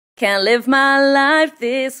Can't live my life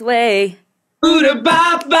this way.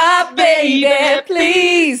 Bye, Baby,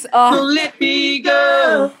 please. Oh. Don't let me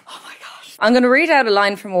go. Oh my gosh. I'm going to read out a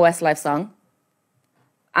line from a Westlife song.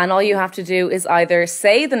 And all you have to do is either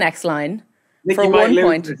say the next line for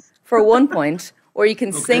 1 point, or you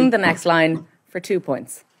can sing the next line for 2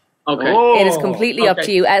 points. Okay. It is completely up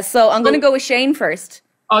to you. So I'm going to go with Shane first.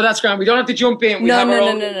 Oh, that's grand. We don't have to jump in. No.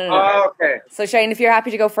 Oh, okay. So Shane, if you're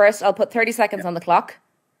happy to go first, I'll put 30 seconds on the clock.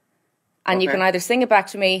 And you can either sing it back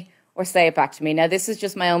to me or say it back to me. Now, this is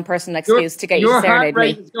just my own personal excuse to get you to serenade me. Your heart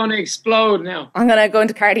rate is going to explode now. I'm going to go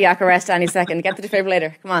into cardiac arrest any second. Get the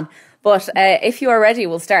defibrillator. Come on. But if you are ready,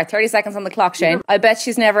 we'll start. 30 seconds on the clock, Shane. I bet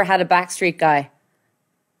she's never had a backstreet guy.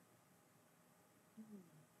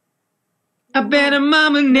 I bet her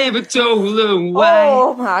mama never told her why.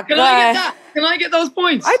 Oh, my God. Can I get that? Can I get those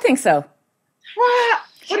points? I think so. What?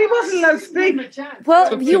 But he wasn't allowed to speak.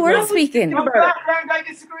 Well, you weren't speaking. I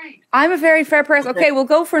disagree. I'm a very fair person. Okay, we'll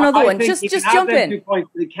go for another one. Just jump in. 2 points,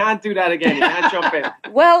 but he can't do that again. He can't jump in.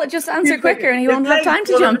 Well, just answer quicker and he won't have time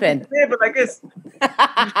to jump in. Like this.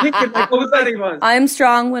 Thinking like, what was that he was? I'm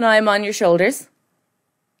strong when I'm on your shoulders.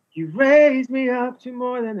 You raise me up to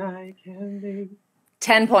more than I can be.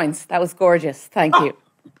 10 points. That was gorgeous. Thank you.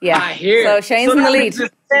 Yeah. I hear. So Shane's in the lead.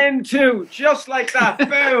 10-2, just like that.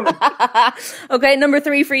 Boom. Okay, number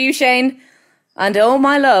 3 for you, Shane. And oh,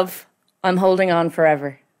 my love, I'm holding on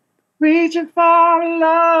forever. Reaching for a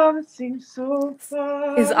love that seems so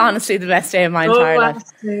far. Is honestly the best day of my entire life.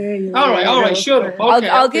 All right, shut up. Okay,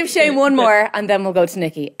 I'll give Shane one more and then we'll go to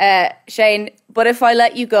Nicky. Shane, but if I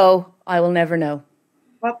let you go, I will never know.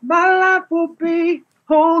 But my life will be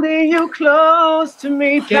holding you close to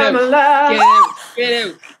me. Get out.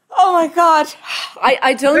 Oh my God.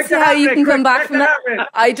 I don't see how you can come back from that.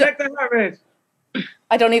 Check the heart rate.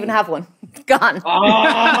 I don't even have one. Gone.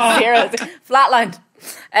 Oh. Zero. Flatlined.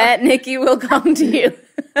 Nicky, we'll come to you.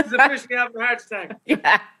 He's officially having a heart attack.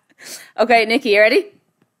 Yeah. Okay, Nicky, you ready?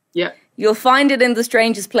 Yeah. You'll find it in the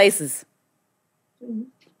strangest places. You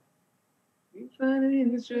find it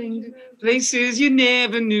in the strangest places you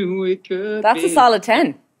never knew it could That's be. a solid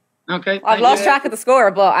 10. Okay. I've lost track of the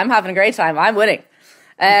score, but I'm having a great time. I'm winning.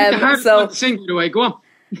 So sing it away. Go on.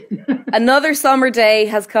 Another summer day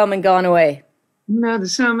has come and gone away. Now the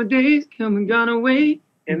summer days come and gone away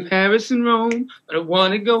in Paris and Rome, but I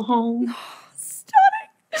want to go home.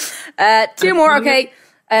 Stunning. 2 more, okay.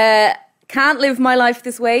 Can't live my life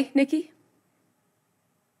this way, Nicky.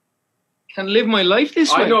 Can't live my life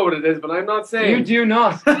this way. I know what it is, but I'm not saying. You do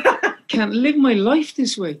not. Can't live my life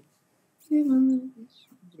this way.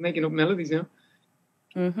 Making up melodies now.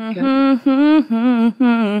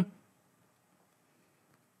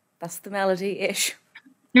 That's the melody-ish.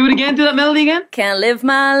 Do it again. Do that melody again. Can't live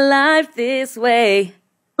my life this way.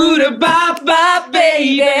 Bye,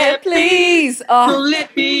 Baby, please. Oh. Don't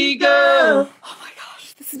let me go. Oh my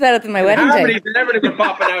gosh, this is better than my wedding day. Everybody's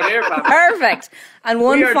popping out here, man. Perfect. And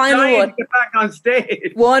one We are final dying one. to get back on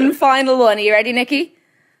stage. One final one. Are you ready, Nicky?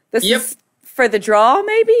 This is for the draw,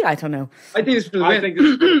 maybe? I don't know. I think it's for the I win. think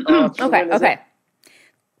this is Okay.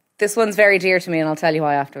 This one's very dear to me, and I'll tell you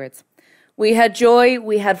why afterwards. We had joy,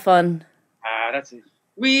 we had fun. That's it.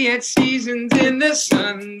 We had seasons in the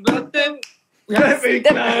sun, but then To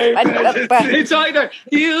it's either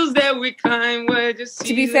hills that we climb, where just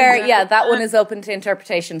be fair, yeah, that one is open to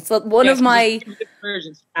interpretation. So one of my...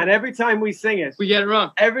 versions. And every time we sing it, We get it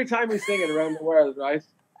wrong. every time we sing it around the world, right?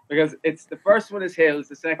 Because it's the first one is hills,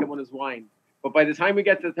 the second one is wine. But by the time we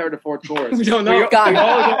get to the third or fourth chorus, We don't know. We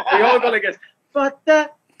all go like this. But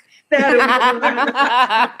that.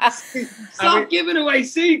 Stop giving away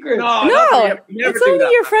secrets. No, it's only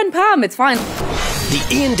your friend Pam. It's fine. The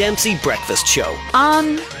Ian Dempsey Breakfast Show.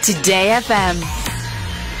 On Today FM.